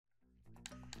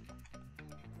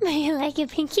You like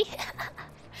it, Pinky?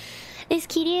 This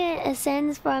Kiryu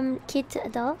ascends from kid to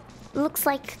adult. Looks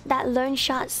like that lone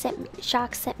shark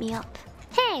set me up.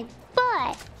 Hey,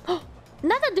 boy!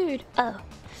 Another dude! Oh,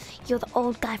 you're the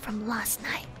old guy from last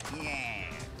night. Yeah.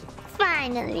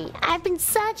 Finally, I've been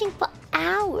searching for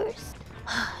hours.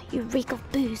 You reek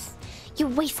of booze. You're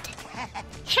wasted.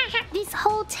 This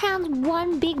whole town's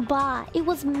one big bar. It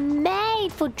was made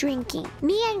for drinking.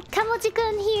 Me and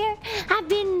Kamoji-kun here have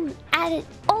been at it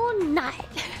all night.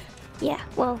 Yeah,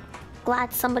 well,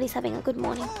 glad somebody's having a good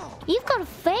morning. You've got a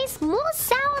face more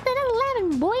sour than a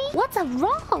lemon, boy. What's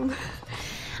wrong?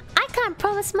 I can't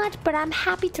promise much, but I'm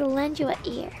happy to lend you an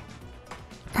ear.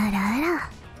 Ora Ora.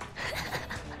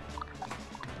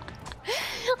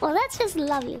 Well, that's just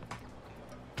lovely.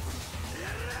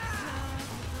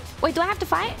 Wait, do I have to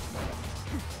fight?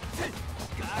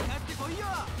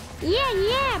 Yeah,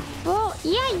 yeah, bro.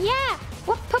 Yeah, yeah.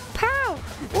 What pow?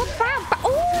 What pow?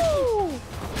 Ooh!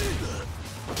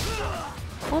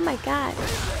 Oh my god.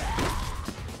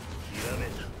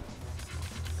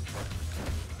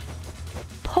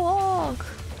 Pog.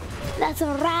 That's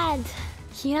rad.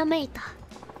 Hirameta.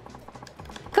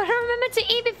 Gotta remember to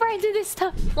eat before I do this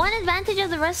stuff. One advantage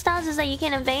of the rush styles is that you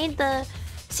can evade the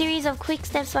series of quick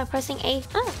steps by pressing A.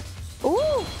 Oh.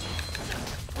 Ooh.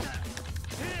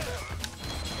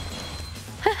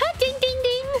 Ding ding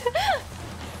ding.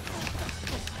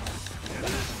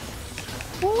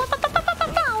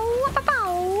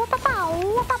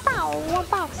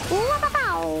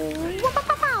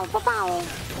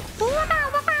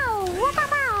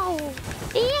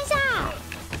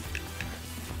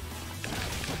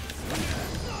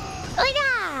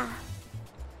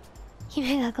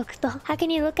 How can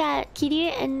you look at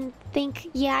Kiryu and think,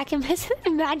 yeah, I can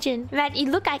imagine that you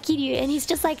look at Kiryu and he's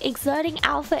just like exerting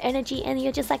alpha energy and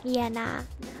you're just like, yeah, nah.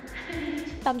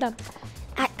 Dumb.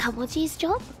 At Kamoji's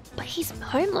job? But he's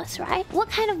homeless, right? What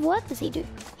kind of work does he do?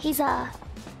 He's a...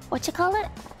 what you call it?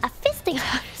 A fisting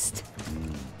artist.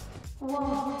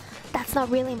 Whoa. That's not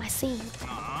really my scene.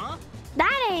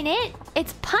 That ain't it.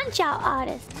 It's punch-out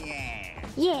artist.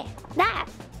 Yeah, that.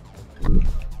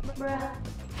 Bruh.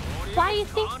 Why do you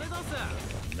think...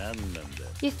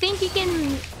 You think you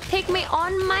can take me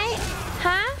on, mate?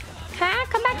 Huh? Huh?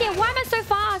 Come back here. Why am I so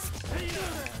fast?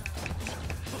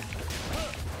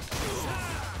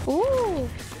 Ooh.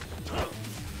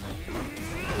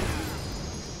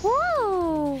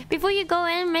 Woo. Before you go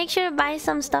in, make sure to buy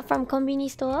some stuff from Konbini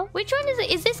store. Which one is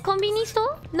it? Is this Konbini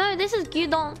store? No, this is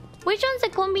Gyudon. Which one's the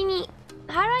Konbini?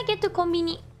 How do I get to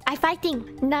Konbini? I'm fighting.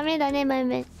 Dame dane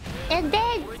moment. You're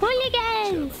dead.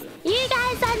 Hooligans. You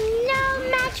guys are no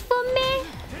match for me.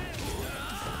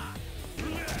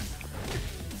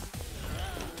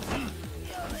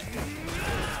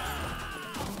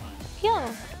 Yo.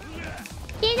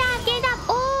 Get up.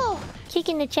 Oh. Kick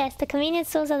in the chest. The convenience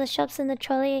stores are the shops in the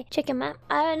trolley chicken map.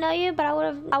 I don't know you, but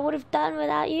I would have done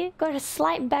without you. Got a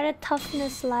slight better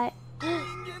toughness, like.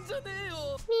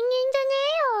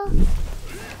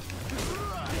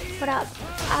 What up?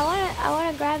 I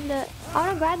wanna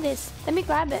grab this. Let me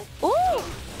grab it. Ooh!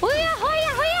 Hoya!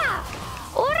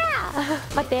 Ora!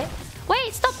 Mate.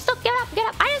 Wait, stop, get up.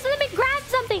 Let me grab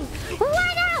something.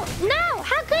 Why no?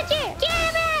 How could you? Give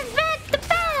it back the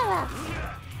bell!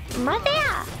 Mate.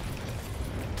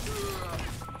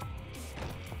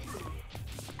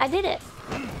 I did it.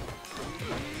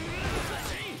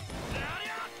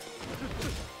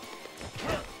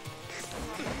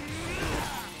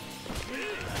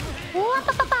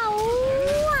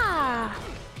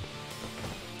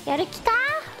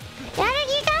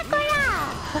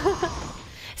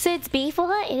 So it's B for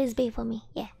her? It is B for me,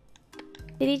 yeah.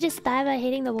 Did he just die by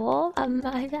hitting the wall?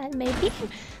 Maybe?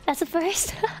 That's the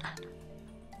first.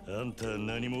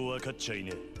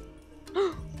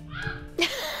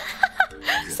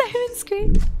 Simon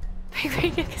scream.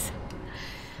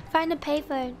 Find a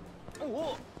payphone.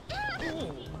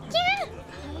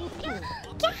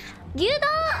 Gyudon!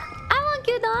 I want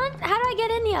Gyudon! How do I get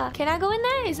in here? Can I go in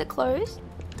there? Is it closed?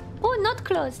 Oh, not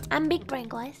closed. I'm big brain,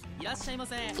 guys.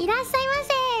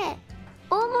 Irashaimase!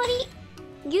 Omori!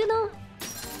 Gyudon!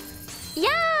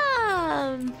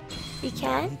 Yum! You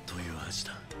can?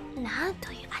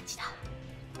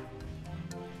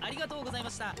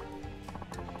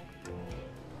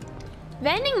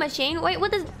 Vending machine? Wait,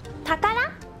 what is...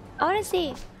 Takara? I wanna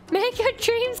see. Make your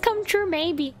dreams come true,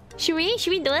 maybe. Should we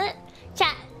do it?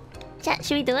 Chat,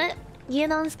 should we do it?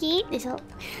 Gyudon ski?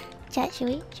 Chat, should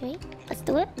we? Let's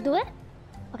do it.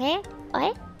 Okay?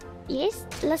 Yes?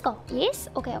 Let's go. Yes?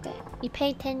 Okay. You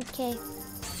pay 10k.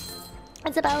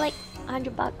 It's about like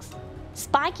 $100.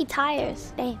 Spiky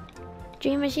tires. Damn.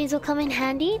 Dream machines will come in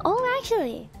handy. Oh,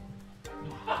 actually,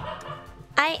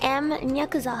 I am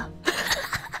Nyakuza.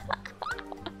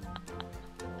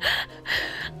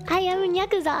 I am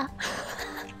Nyakuza.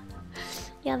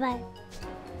 Yabai.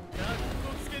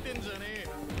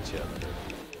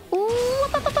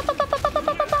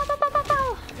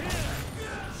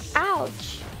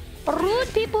 Ouch.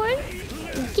 Rude people.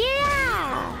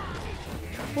 Yeah.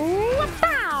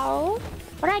 Wow.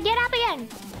 Alright, get up again.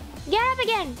 Get up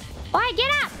again. Alright,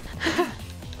 get up.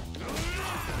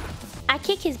 I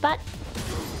kick his butt.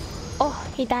 Oh,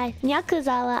 he died.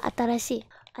 Nyakuza wa atarashi.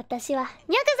 Atashi wa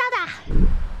Nyakuza da.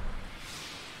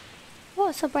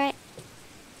 Oh, so bright.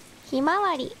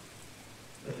 Himawari.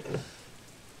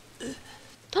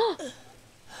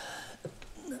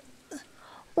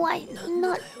 Why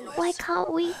not? Why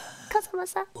can't we?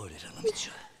 Kazama-san.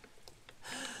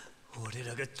 俺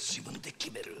らが自分で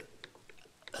決める。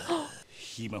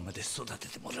今まで育て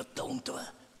てもらった恩と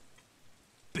は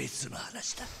別の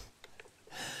話だ。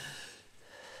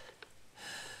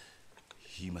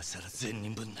今さら善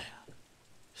人分だよ。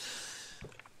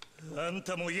あん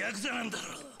たもヤクザなんだろ。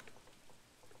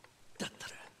だった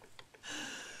ら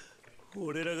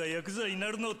俺らがヤクザにな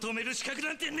るのを止める資格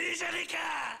なんてねえじゃねえか。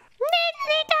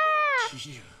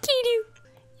Kiryu.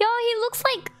 Yo, he looks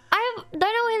like I don't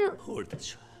know him. 俺た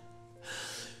ちは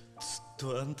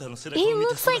He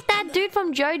looks like that dude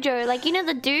from JoJo. Like, you know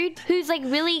the dude who's like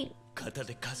really...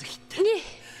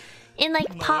 In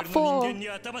like part 4.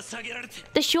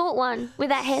 The short one with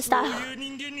that hairstyle.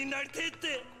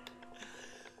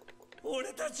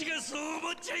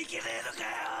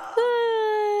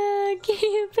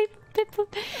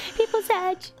 People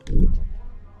sad.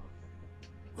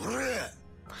 Ora!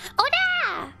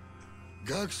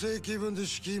 学生気分で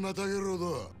敷居またげるほ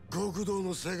ど極道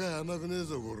の世界甘くねえ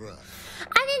ぞこら。 I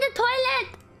need the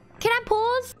toilet. Can I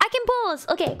pause? I can pause.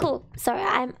 Okay, cool. Sorry,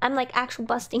 I'm like actual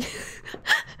busting. I'm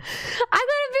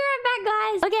gonna be right back,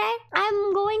 guys. Okay,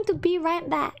 I'm going to be right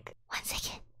back. 1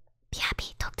 second. Be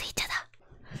happy. Talk to each other.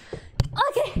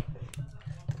 Okay.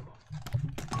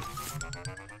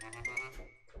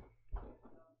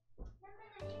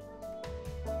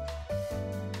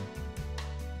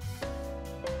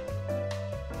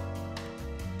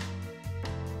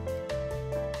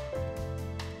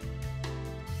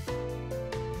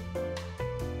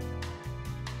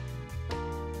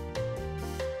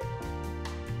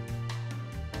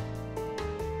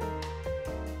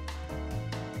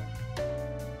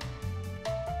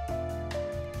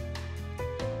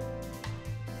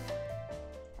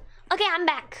 Okay, I'm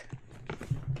back.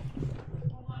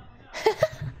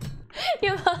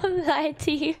 Your mom lied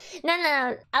to you.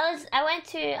 No. I went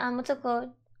to what's it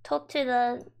called? Talk to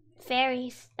the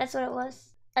fairies. That's what it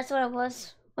was.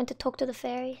 Went to talk to the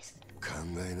fairies. 考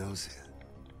え直せ。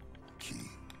キー。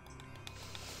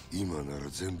今なら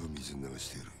全部水流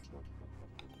してる。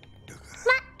だか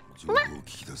ら情報を聞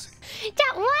き出せ。じ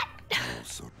ゃあ what?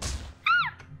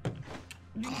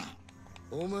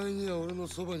 お前には俺の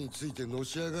そばについての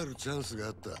し上がるチャンスが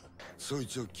あった。そい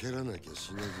つを蹴らなきゃ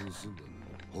死なずに済んだ。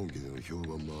本家での評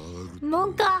判も上がる。モ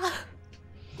ンカ。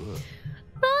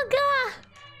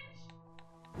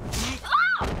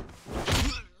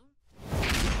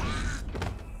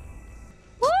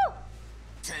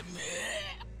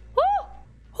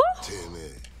てめ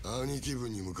え、兄貴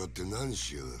分に向かって何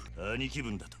しやがる。兄貴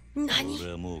分だと。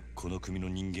俺はもうこの組の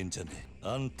人間じゃねえ。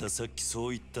あんたさっきそ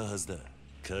う言ったはずだ。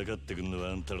かかってくんのは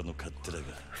あんたらの勝手だが、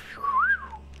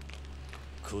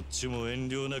こっちも遠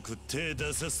慮なく手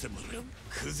出させてもらう。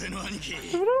クゼの兄貴。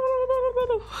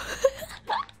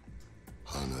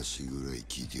話ぐらい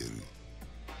聞いてやる。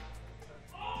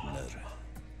なら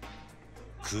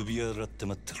首洗って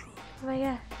待ってろ。Oh my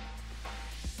god.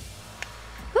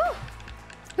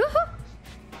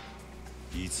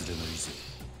 いつでもいいぜ。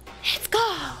 Let's go.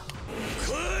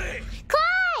 来い。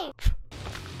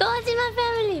Dojima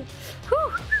family.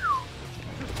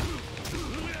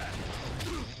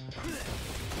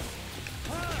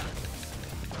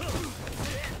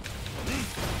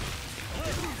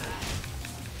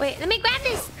 Wait, let me grab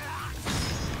this.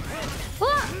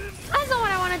 Oh, that's not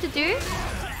what I wanted to do.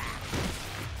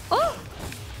 Oh,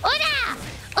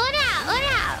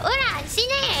 Ora,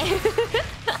 shine.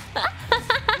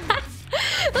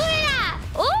 Ora,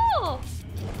 oh,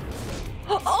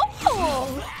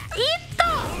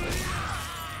 ito.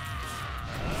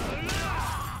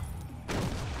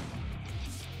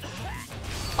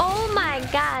 Oh my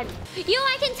god. Yo,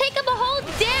 I can take up a whole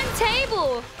damn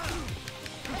table.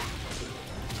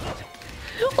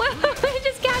 We're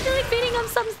just casually beating up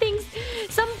some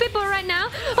people right now.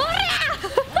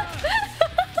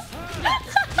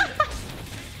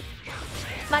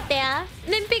 待ってや。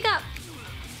Then pick up.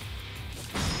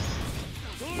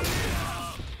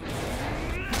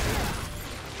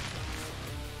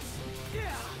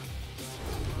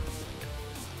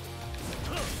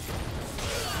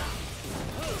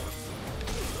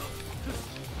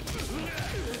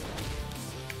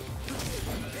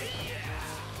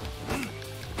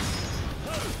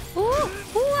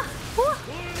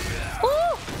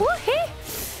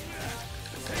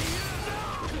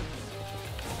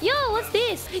 Yo, what's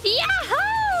this?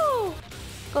 Yahoo!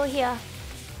 Go here.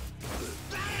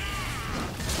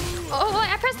 Oh,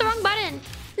 I pressed the wrong button.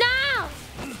 No!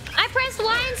 I pressed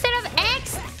Y instead of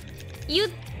X. You.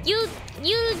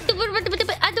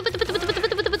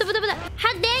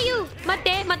 How dare you?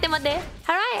 Mate.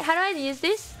 How do I use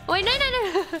this? Wait, no.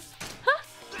 Huh?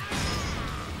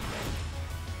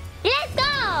 Let's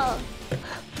go!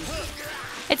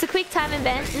 It's a quick time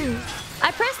event. I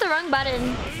pressed the wrong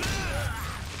button.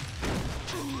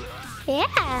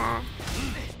 Yeah.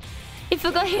 If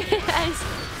you go here,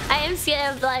 I am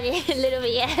scared of bloody a little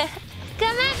bit, yeah.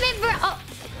 Come at me, bro. Oh,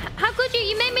 how could you?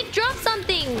 You made me drop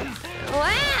something.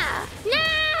 Wow. No,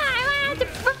 I want to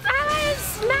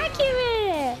smack you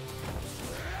with it.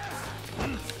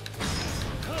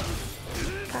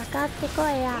 Kakatte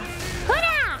koi ya.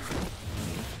 Hurrah!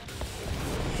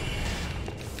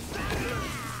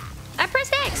 I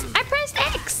pressed X.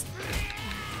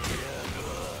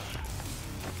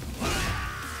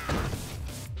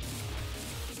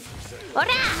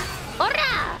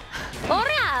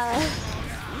 Ora!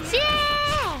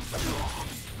 Yeah!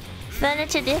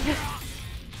 Furniture dinner.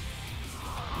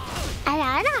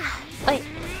 Ara. Wait.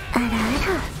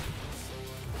 Ara.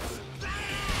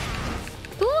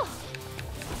 Ooh.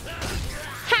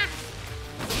 Ha!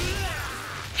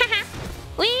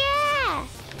 Oh yeah!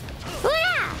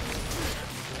 Ora!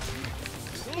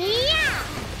 Yeah!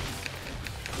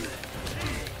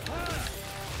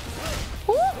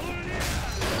 Ooh!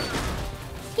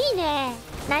 Hime!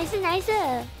 Nice.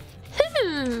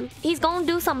 He's gonna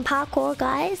do some parkour,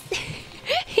 guys.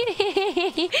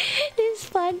 It's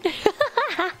fun.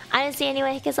 I don't see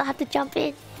anyway because I'll have to jump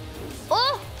in.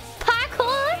 Oh!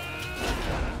 Parkour!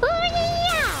 Oh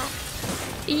yeah!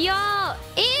 Yo!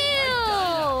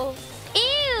 Ew!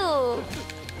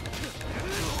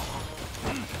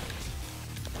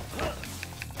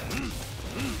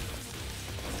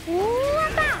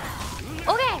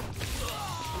 Okay.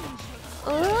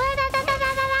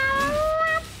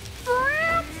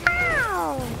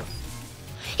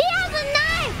 He has a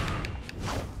knife!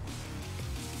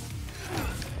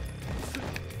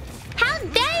 How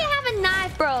dare you have a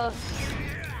knife, bro?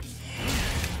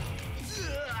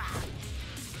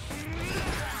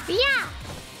 Yeah!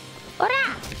 Ora!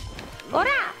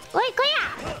 Wait, koya!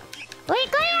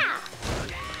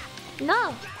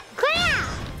 No! Koya!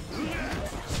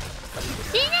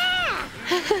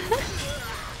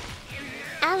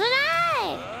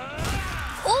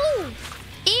 Oh!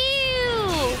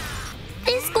 Ew!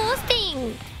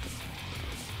 Disgusting!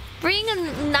 Bring a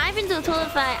knife into the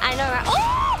toilet fight. I know, right?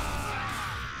 Oh!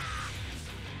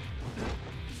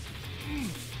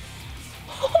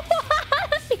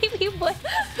 Baby boy.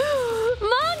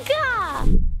 Manga!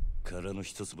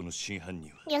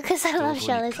 Nyakuza love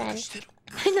Charlotte's anime.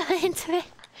 I'm not into it.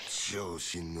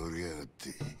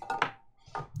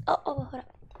 Oh, hold up.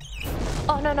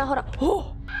 Oh, no, hold up.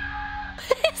 Oh!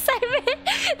 Simon,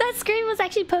 that scream was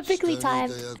actually perfectly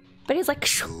timed. But he's like...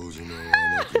 Someone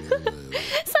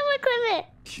clip it.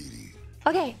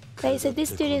 Okay, wait, so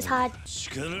this dude is hard.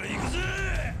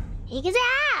 Ikuze!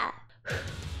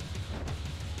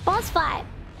 Boss fight.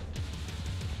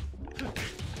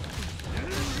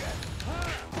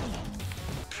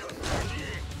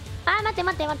 Ah, 待っ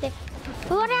て。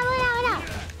ほら。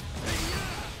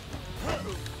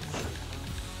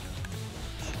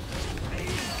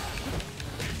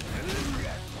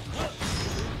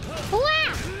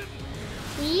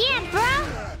Yeah, bro!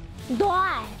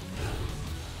 Die!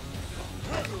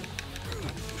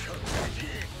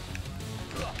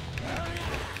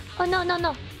 Oh,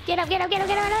 no. Get up.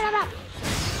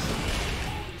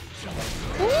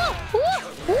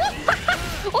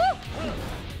 Oh!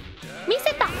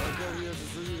 Miseta!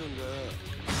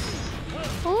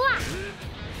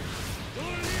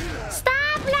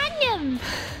 Stop random!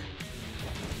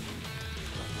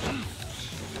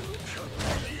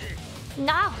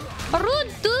 No!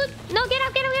 Rude, dude! No, get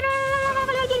up!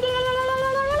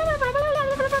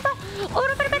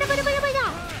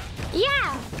 Yeah!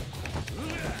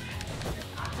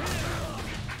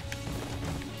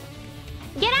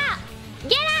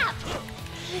 Get up!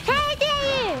 How dare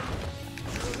you!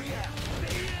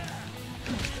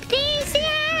 Please,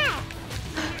 yeah!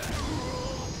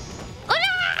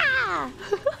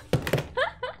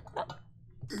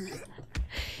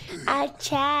 Ah,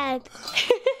 Chad.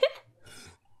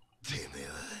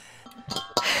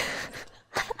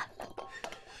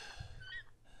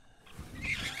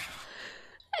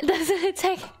 Doesn't it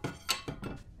take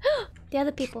the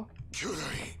other people?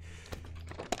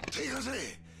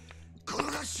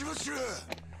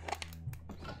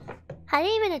 How do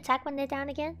you even attack when they're down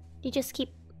again? You just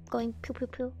keep going poo poo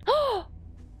poo.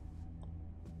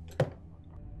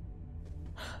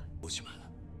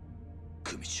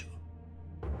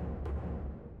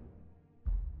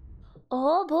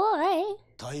 Oh boy.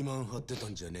 Isn't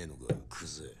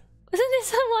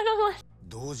this a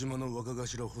堂島の若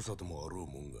頭補佐ともあろう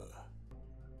もんが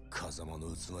風間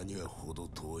の器にはほど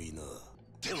遠いな。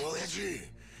でも親父、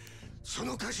そ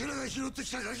の頭が拾って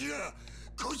きたガキが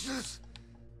こいつです。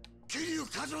桐生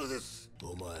一馬です。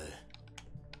お前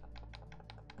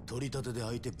取り立てで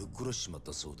相手ぶっ殺しちまっ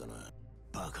たそうだな。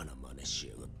バカな真似し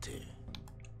やがって。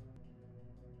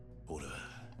俺は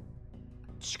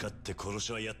誓って殺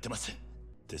しはやってません。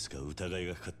ですが疑い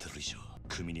がかかってる以上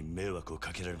組に迷惑を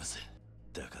かけられません。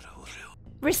だから俺を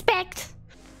Respect.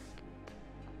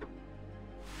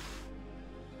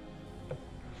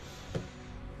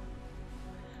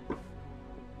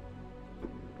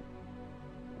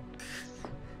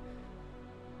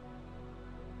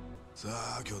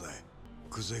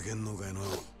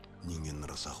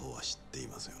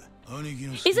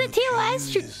 Is it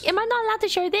TOS? Am I not allowed to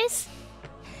show this?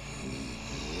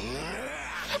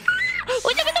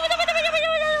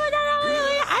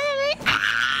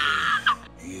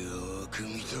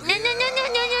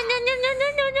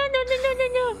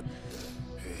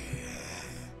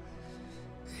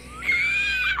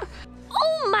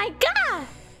 Oh my god!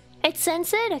 It's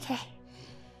censored? Okay.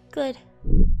 Good.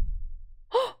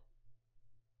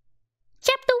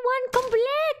 Chapter 1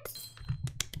 complete!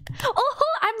 Oh,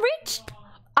 I'm rich!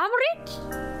 I'm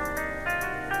rich!